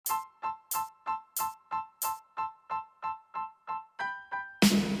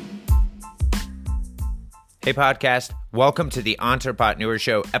Hey podcast, welcome to the Entrepreneur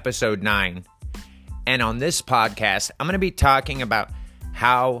Show, episode 9. And on this podcast, I'm going to be talking about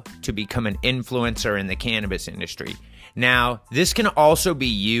how to become an influencer in the cannabis industry. Now, this can also be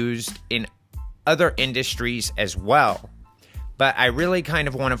used in other industries as well, but I really kind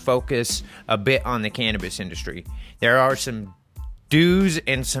of want to focus a bit on the cannabis industry. There are some do's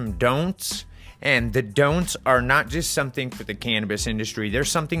and some don'ts. And the don'ts are not just something for the cannabis industry.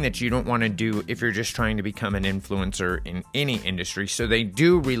 There's something that you don't want to do if you're just trying to become an influencer in any industry. So they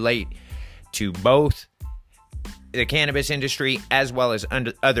do relate to both the cannabis industry as well as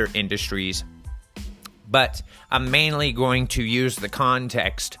other industries. But I'm mainly going to use the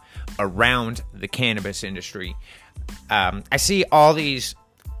context around the cannabis industry. I see all these.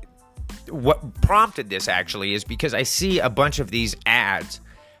 What prompted this actually is because I see a bunch of these ads.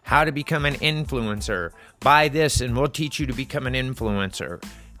 How to become an influencer. Buy this and we'll teach you to become an influencer.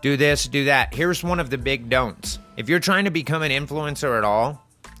 Do this, do that. Here's one of the big don'ts. If you're trying to become an influencer at all,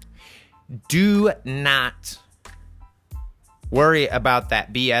 do not worry about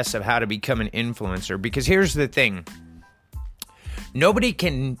that BS of how to become an influencer. Because here's the thing. Nobody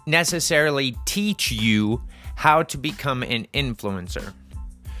can necessarily teach you how to become an influencer.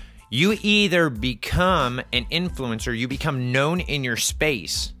 You either become an influencer, you become known in your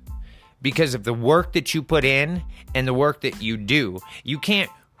space because of the work that you put in and the work that you do. You can't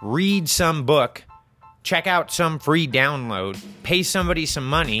read some book, check out some free download, pay somebody some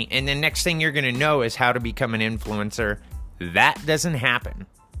money, and the next thing you're going to know is how to become an influencer. That doesn't happen.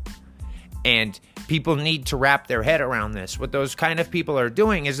 And people need to wrap their head around this. What those kind of people are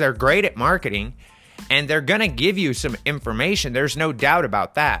doing is they're great at marketing and they're going to give you some information. There's no doubt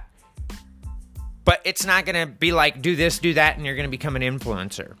about that. But it's not going to be like, do this, do that, and you're going to become an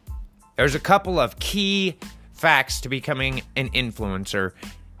influencer. There's a couple of key facts to becoming an influencer,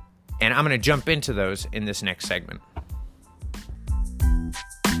 and I'm going to jump into those in this next segment.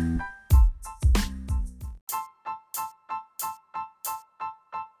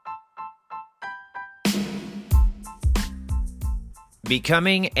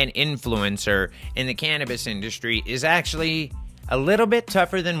 Becoming an influencer in the cannabis industry is actually a little bit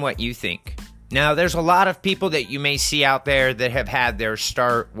tougher than what you think. Now, there's a lot of people that you may see out there that have had their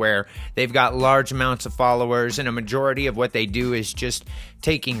start where they've got large amounts of followers, and a majority of what they do is just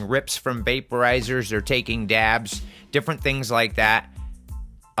taking rips from vaporizers or taking dabs, different things like that.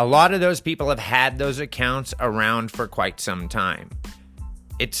 A lot of those people have had those accounts around for quite some time.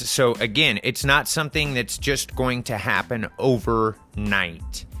 So again, it's not something that's just going to happen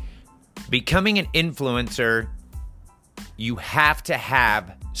overnight. Becoming an influencer, you have to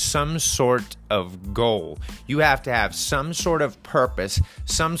have some sort of goal. You have to have some sort of purpose,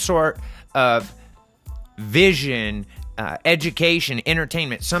 some sort of vision, education,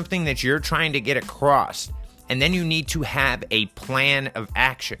 entertainment, something that you're trying to get across. And then you need to have a plan of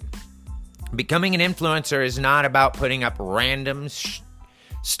action. Becoming an influencer is not about putting up random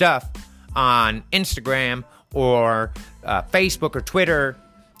stuff on Instagram or Facebook or Twitter.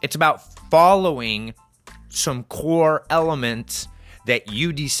 It's about following some core elements that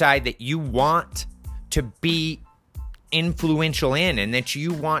you decide that you want to be influential in and that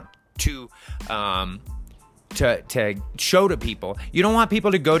you want to show to people. You don't want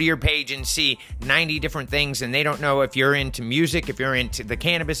people to go to your page and see 90 different things and they don't know if you're into music, if you're into the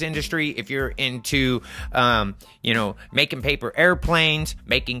cannabis industry, if you're into making paper airplanes,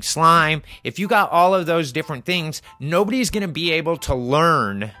 making slime. If you got all of those different things, nobody's going to be able to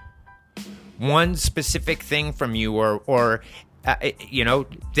learn one specific thing from you, or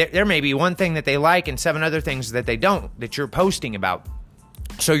there may be one thing that they like and 7 other things that they don't, that you're posting about.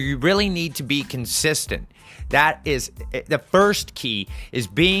 So you really need to be consistent. That is the first key, is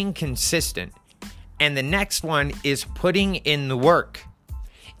being consistent. And the next one is putting in the work.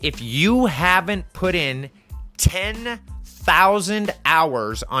 If you haven't put in 10,000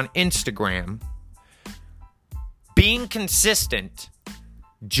 hours on Instagram, being consistent,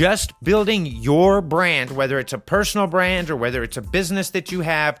 just building your brand, whether it's a personal brand or whether it's a business that you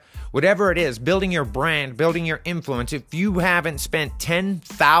have, whatever it is, building your brand, building your influence. If you haven't spent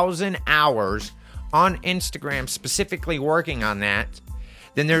 10,000 hours on Instagram specifically working on that,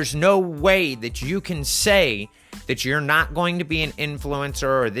 then there's no way that you can say that you're not going to be an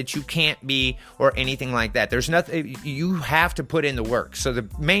influencer or that you can't be or anything like that. There's nothing. You have to put in the work. So the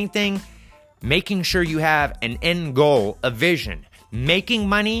main thing, making sure you have an end goal, a vision. Making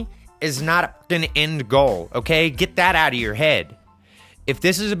money is not an end goal, okay? Get that out of your head. If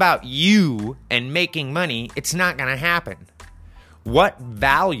this is about you and making money, it's not going to happen. What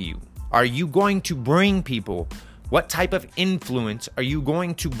value are you going to bring people What type of influence are you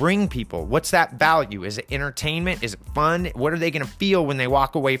going to bring people? What's that value? Is it entertainment? Is it fun? What are they going to feel when they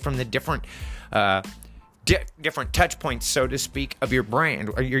walk away from the different touch points, so to speak, of your brand,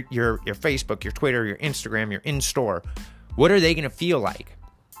 or your Facebook, your Twitter, your Instagram, your in-store? What are they going to feel like?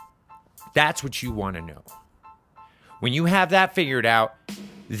 That's what you want to know. When you have that figured out,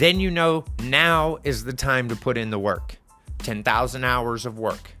 then you know now is the time to put in the work. 10,000 hours of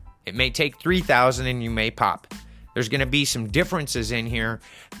work. It may take 3,000 and you may pop. There's going to be some differences in here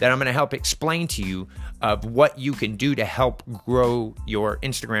that I'm going to help explain to you of what you can do to help grow your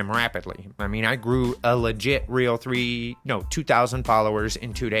Instagram rapidly. I mean, I grew a legit real 2,000 followers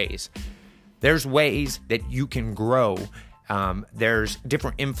in 2 days. There's ways that you can grow. There's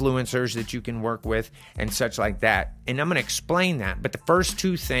different influencers that you can work with and such like that. And I'm going to explain that. But the first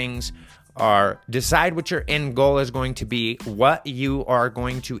two things are decide what your end goal is going to be, what you are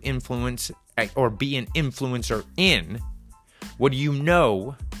going to influence or be an influencer in. What do you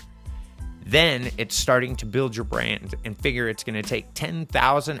know? Then it's starting to build your brand and figure it's going to take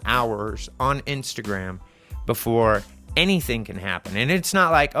 10,000 hours on Instagram before anything can happen. And it's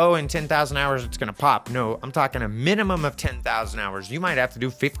not like, oh, in 10,000 hours it's going to pop. No, I'm talking a minimum of 10,000 hours. You might have to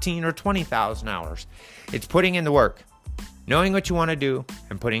do 15 or 20,000 hours. It's putting in the work, knowing what you want to do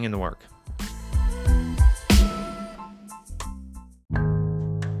and putting in the work.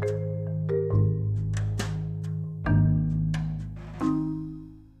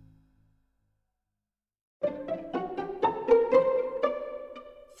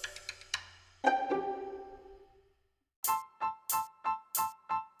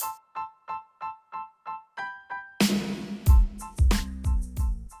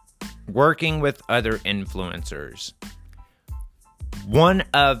 Working with other influencers. One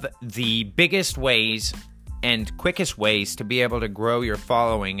of the biggest ways and quickest ways to be able to grow your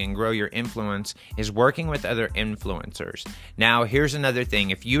following and grow your influence is working with other influencers. Now, here's another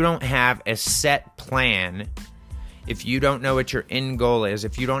thing. If you don't have a set plan, if you don't know what your end goal is,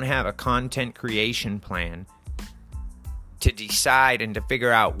 if you don't have a content creation plan to decide and to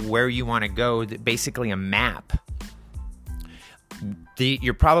figure out where you want to go, basically a map,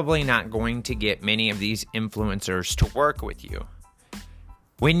 you're probably not going to get many of these influencers to work with you.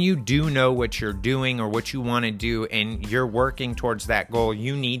 When you do know what you're doing or what you want to do and you're working towards that goal,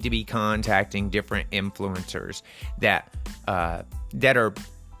 you need to be contacting different influencers that are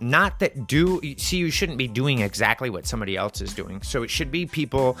not that do. See, you shouldn't be doing exactly what somebody else is doing. So it should be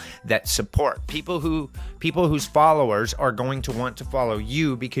people that support, people whose followers are going to want to follow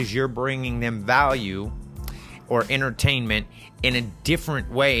you because you're bringing them value or entertainment in a different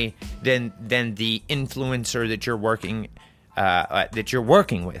way than the influencer that you're working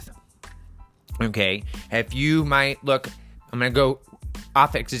with. Okay, if you might look, I'm going to go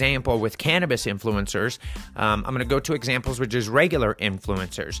off example with cannabis influencers. I'm going to go to examples which is regular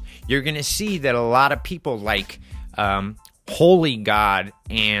influencers. You're going to see that a lot of people like Holy God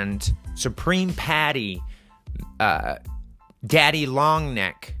and Supreme Patty, Daddy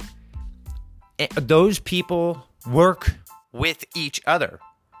Longneck. Those people work with each other.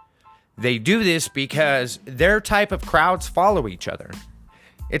 They do this because their type of crowds follow each other.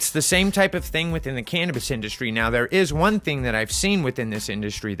 It's the same type of thing within the cannabis industry. Now, there is one thing that I've seen within this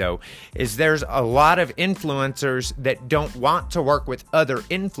industry, though, is there's a lot of influencers that don't want to work with other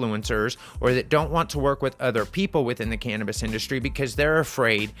influencers or that don't want to work with other people within the cannabis industry because they're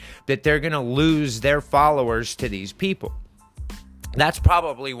afraid that they're going to lose their followers to these people. That's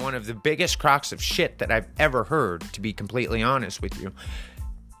probably one of the biggest crocks of shit that I've ever heard, to be completely honest with you.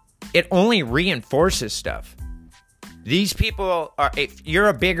 It only reinforces stuff. These people are, if you're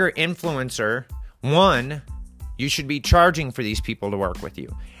a bigger influencer, one, you should be charging for these people to work with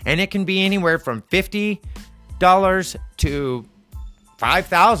you. And it can be anywhere from $50 to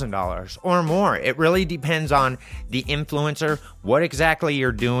 $5,000 or more. It really depends on the influencer, what exactly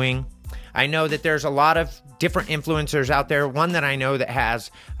you're doing. I know that there's a lot of different influencers out there. One that I know that has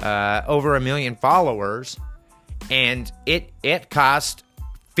over 1 million followers, and it cost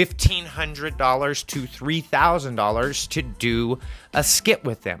 $1,500 to $3,000 to do a skit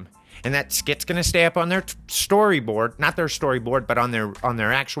with them, and that skit's going to stay up on their storyboard, not their storyboard, but on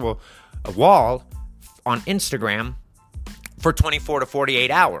their actual wall on Instagram for 24 to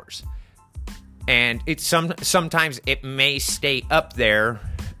 48 hours, and it's sometimes it may stay up there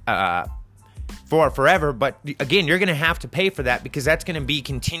for forever, but again, you're going to have to pay for that because that's going to be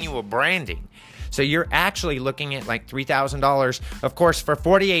continual branding. So you're actually looking at like $3,000, of course, for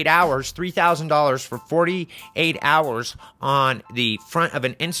 48 hours, $3,000 for 48 hours on the front of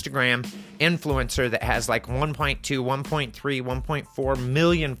an Instagram influencer that has like 1.2, 1.3, 1.4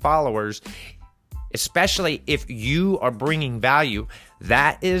 million followers. especially if you are bringing value,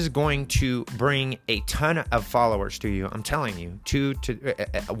 that is going to bring a ton of followers to you. I'm telling you,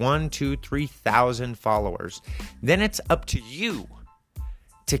 3,000 followers. Then it's up to you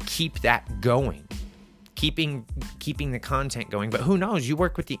to keep that going, keeping the content going. But who knows? You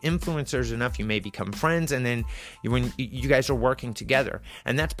work with the influencers enough, you may become friends, and then when you guys are working together.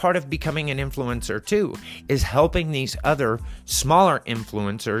 And that's part of becoming an influencer too, is helping these other smaller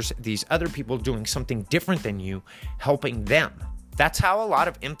influencers, these other people doing something different than you, helping them. That's how a lot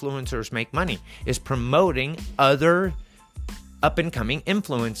of influencers make money, is promoting other up-and-coming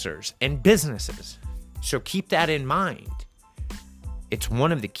influencers and businesses. So keep that in mind. It's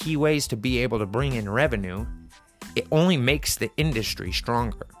one of the key ways to be able to bring in revenue. It only makes the industry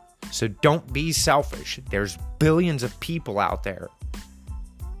stronger. So don't be selfish. There's billions of people out there.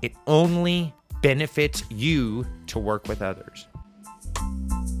 It only benefits you to work with others.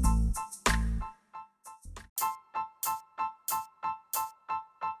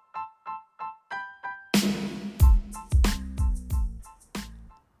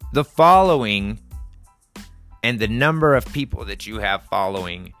 The following and the number of people that you have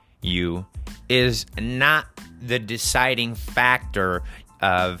following you is not the deciding factor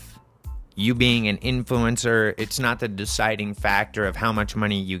of you being an influencer. It's not the deciding factor of how much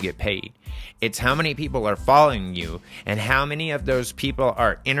money you get paid. It's how many people are following you and how many of those people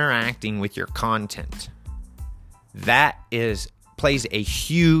are interacting with your content. That plays a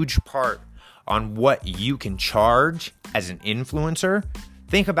huge part on what you can charge as an influencer.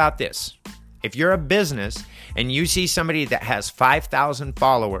 Think about this. If you're a business and you see somebody that has 5,000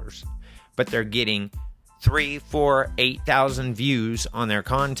 followers, but they're getting 3, 4, 8,000 views on their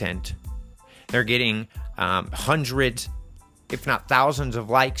content, they're getting hundreds, if not thousands of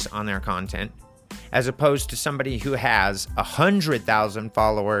likes on their content, as opposed to somebody who has 100,000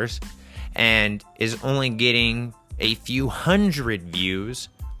 followers and is only getting a few hundred views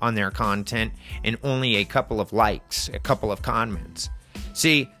on their content and only a couple of likes, a couple of comments.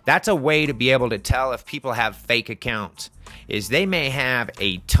 See, that's a way to be able to tell if people have fake accounts, is they may have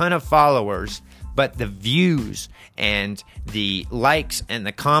a ton of followers, but the views and the likes and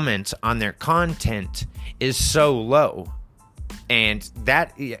the comments on their content is so low. And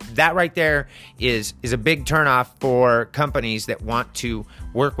that right there is a big turnoff for companies that want to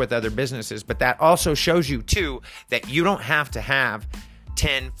work with other businesses. But that also shows you, too, that you don't have to have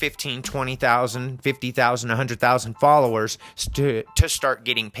 10, 15, 20,000, 50,000, 100,000 followers to start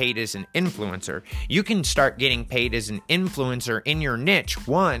getting paid as an influencer. You can start getting paid as an influencer in your niche.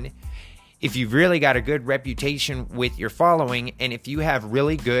 One, if you've really got a good reputation with your following, and if you have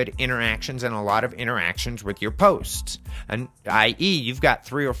really good interactions and a lot of interactions with your posts, and i.e. you've got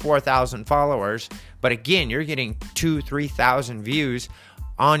 3,000 or 4,000 followers, but again, you're getting 2,000, 3,000 views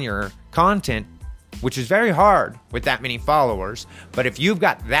on your content, which is very hard with that many followers. But if you've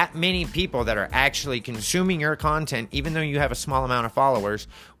got that many people that are actually consuming your content, even though you have a small amount of followers,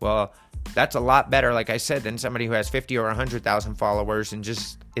 well, that's a lot better, like I said, than somebody who has 50 or 100,000 followers and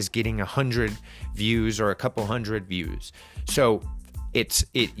just is getting 100 views or a couple hundred views. So it's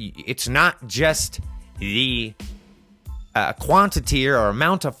not just the quantity or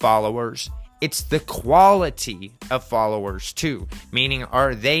amount of followers, it's the quality of followers too. Meaning,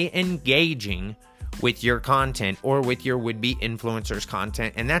 are they engaging with your content or with your would-be influencer's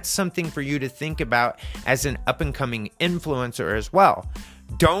content? And that's something for you to think about as an up-and-coming influencer as well.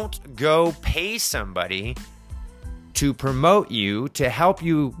 Don't go pay somebody to promote you, to help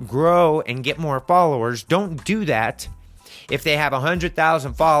you grow and get more followers. Don't do that if they have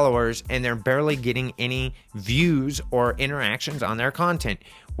 100,000 followers and they're barely getting any views or interactions on their content.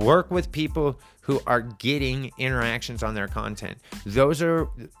 Work with people who are getting interactions on their content. Those are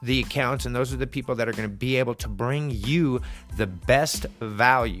the accounts and those are the people that are going to be able to bring you the best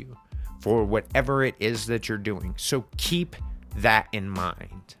value for whatever it is that you're doing. So keep that in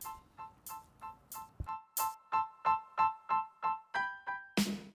mind.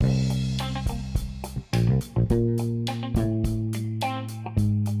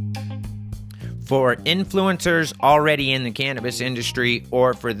 For influencers already in the cannabis industry,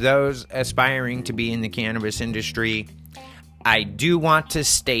 or for those aspiring to be in the cannabis industry, I do want to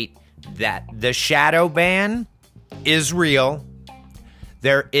state that the shadow ban is real.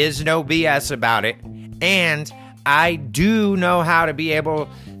 There is no BS about it. And I do know how to be able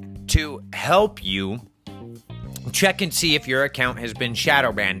to help you check and see if your account has been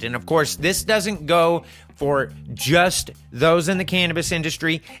shadow banned. And of course, this doesn't go for just those in the cannabis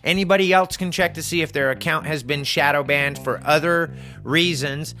industry. Anybody else can check to see if their account has been shadow banned for other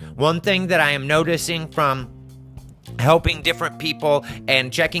reasons. One thing that I am noticing from helping different people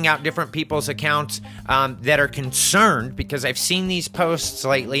and checking out different people's accounts that are concerned, because I've seen these posts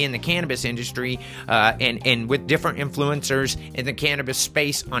lately in the cannabis industry and with different influencers in the cannabis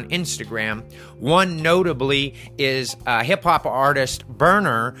space on Instagram. One notably is hip-hop artist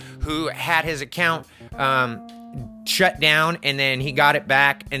Burner, who had his account shut down, and then he got it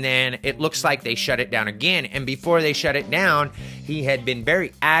back, and then it looks like they shut it down again. And before they shut it down, he had been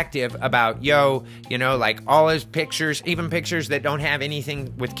very active about, like all his pictures, even pictures that don't have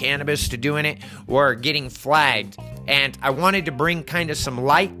anything with cannabis to do in it, were getting flagged. And I wanted to bring kind of some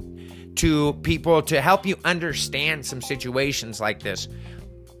light to people to help you understand some situations like this.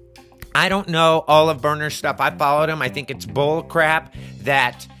 I don't know all of Burner's stuff. I followed him. I think it's bull crap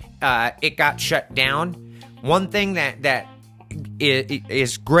that it got shut down. One thing that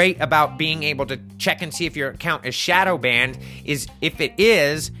is great about being able to check and see if your account is shadow banned is, if it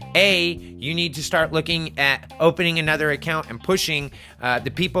is, you need to start looking at opening another account and pushing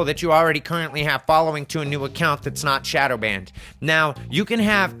the people that you already currently have following to a new account that's not shadow banned. Now, you can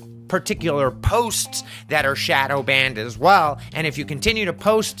have particular posts that are shadow banned as well, and if you continue to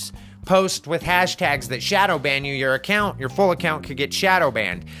post with hashtags that shadow ban you, your full account could get shadow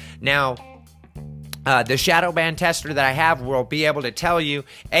banned. Now, the shadow ban tester that I have will be able to tell you,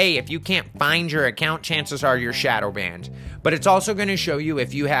 if you can't find your account, chances are you're shadow banned. But it's also going to show you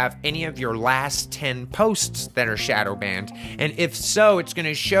if you have any of your last 10 posts that are shadow banned. And if so, it's going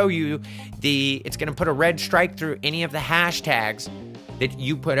to show you it's going to put a red strike through any of the hashtags that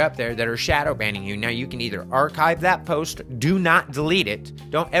you put up there that are shadow banning you. Now, you can either archive that post, do not delete it.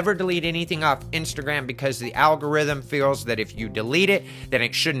 Don't ever delete anything off Instagram, because the algorithm feels that if you delete it, then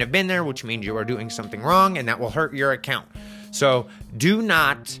it shouldn't have been there, which means you are doing something wrong, and that will hurt your account. So do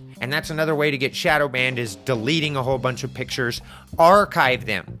not, and that's another way to get shadow banned, is deleting a whole bunch of pictures. Archive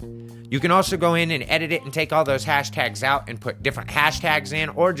them. You can also go in and edit it and take all those hashtags out and put different hashtags in,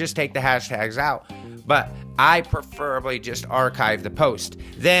 or just take the hashtags out. But I preferably just archive the post.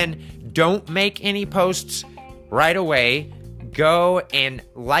 Then don't make any posts right away. Go and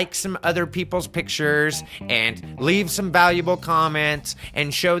like some other people's pictures and leave some valuable comments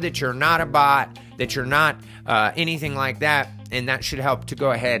and show that you're not a bot, that you're not anything like that. And that should help to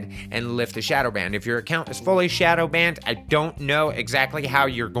go ahead and lift the shadow ban. If your account is fully shadow banned, I don't know exactly how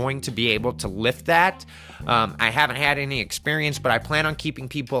you're going to be able to lift that. I haven't had any experience, but I plan on keeping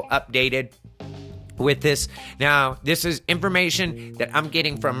people updated with this. Now, this is information that I'm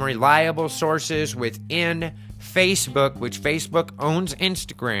getting from reliable sources within Facebook, which Facebook owns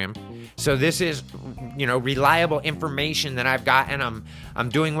Instagram. So this is, reliable information that I've got, and I'm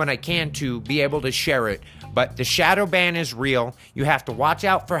doing what I can to be able to share it. But the shadow ban is real. You have to watch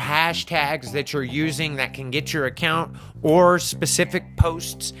out for hashtags that you're using that can get your account or specific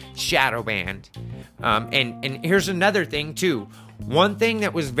posts shadow banned. And here's another thing too. One thing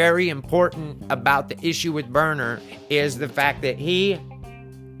that was very important about the issue with Burner is the fact that he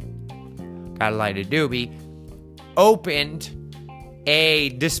got a light of doobie, opened a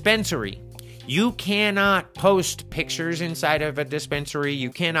dispensary. You cannot post pictures inside of a dispensary. You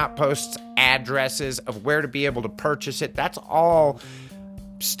cannot post addresses of where to be able to purchase it. That's all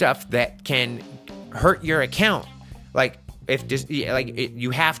stuff that can hurt your account.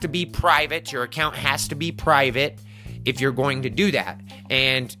 You have to be private. Your account has to be private if you're going to do that.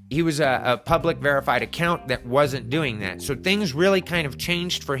 And he was a public verified account that wasn't doing that. So things really kind of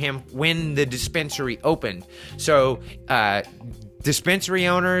changed for him when the dispensary opened. So dispensary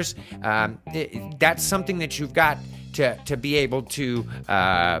owners, that's something that you've got to be able to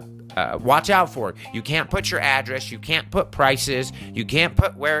watch out for. You can't put your address, you can't put prices, you can't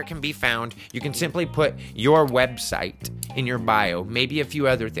put where it can be found. You can simply put your website in your bio, maybe a few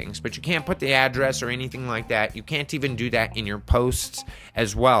other things, but you can't put the address or anything like that. You can't even do that in your posts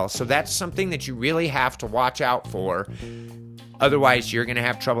as well. So that's something that you really have to watch out for. Otherwise, you're going to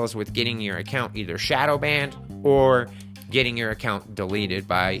have troubles with getting your account either shadow banned or getting your account deleted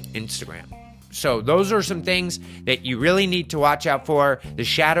by Instagram. So those are some things that you really need to watch out for. The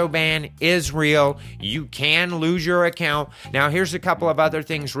shadow ban is real. You can lose your account. Now, here's a couple of other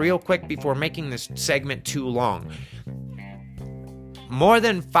things real quick before making this segment too long. More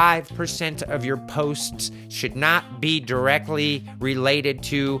than 5% of your posts should not be directly related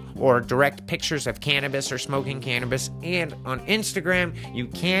to or direct pictures of cannabis or smoking cannabis. And on Instagram, you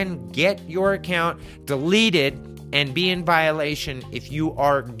can get your account deleted and be in violation if you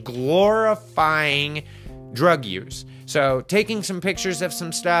are glorifying drug use. So taking some pictures of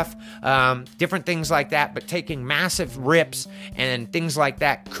some stuff, different things like that, but taking massive rips and things like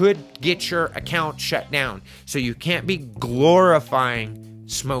that could get your account shut down. So you can't be glorifying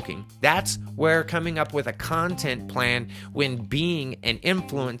smoking. That's where coming up with a content plan when being an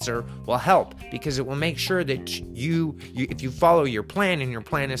influencer will help, because it will make sure that you if you follow your plan and your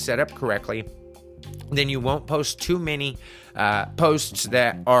plan is set up correctly, then you won't post too many posts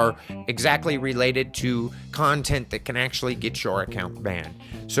that are exactly related to content that can actually get your account banned.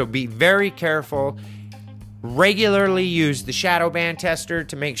 So be very careful. Regularly use the shadow ban tester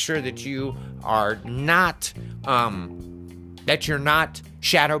to make sure that you are not you're not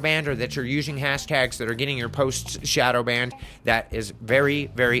shadow banned, or that you're using hashtags that are getting your posts shadow banned. That is very,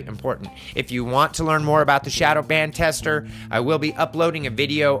 very important. If you want to learn more about the shadow ban tester, I will be uploading a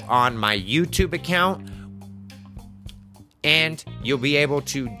video on my YouTube account, and you'll be able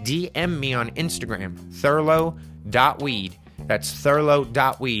to DM me on Instagram, thurlow.weed. That's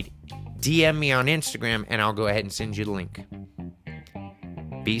thurlow.weed. DM me on Instagram, and I'll go ahead and send you the link.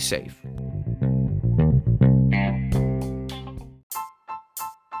 Be safe.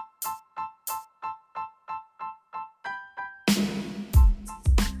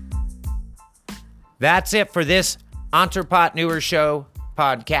 That's it for this Entrepreneur Show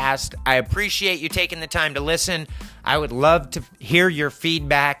podcast. I appreciate you taking the time to listen. I would love to hear your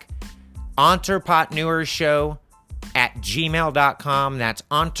feedback. entrepreneurshow@gmail.com. That's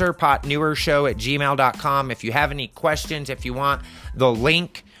entrepreneurshow@gmail.com. If you have any questions, if you want the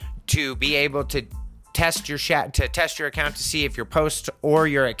link to be able to test your account to see if your post or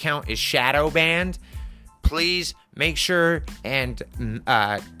your account is shadow banned, please make sure and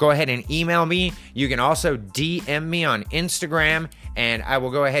go ahead and email me. You can also DM me on Instagram, and I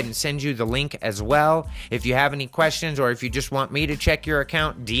will go ahead and send you the link as well. If you have any questions, or if you just want me to check your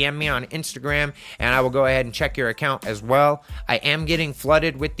account, DM me on Instagram, and I will go ahead and check your account as well. I am getting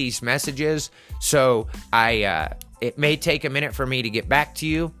flooded with these messages, so it may take a minute for me to get back to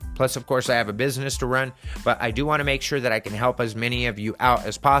you. Plus, of course, I have a business to run, but I do want to make sure that I can help as many of you out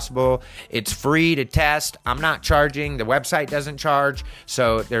as possible. It's free to test. I'm not charging. The website doesn't charge,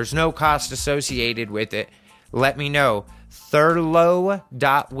 so there's no cost associated with it. Let me know.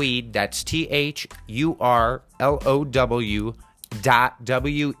 Thurlow.weed. That's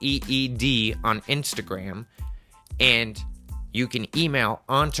THURLOW.WEED on Instagram. And you can email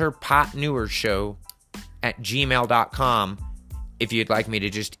entrepreneurshow@gmail.com if you'd like me to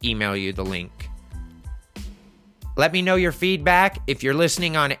just email you the link. Let me know your feedback. If you're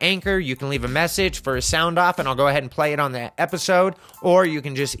listening on Anchor, you can leave a message for a sound off, and I'll go ahead and play it on the episode. Or you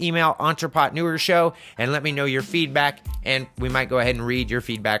can just email Entrepreneur Show and let me know your feedback, and we might go ahead and read your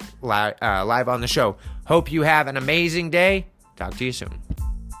feedback live on the show. Hope you have an amazing day. Talk to you soon.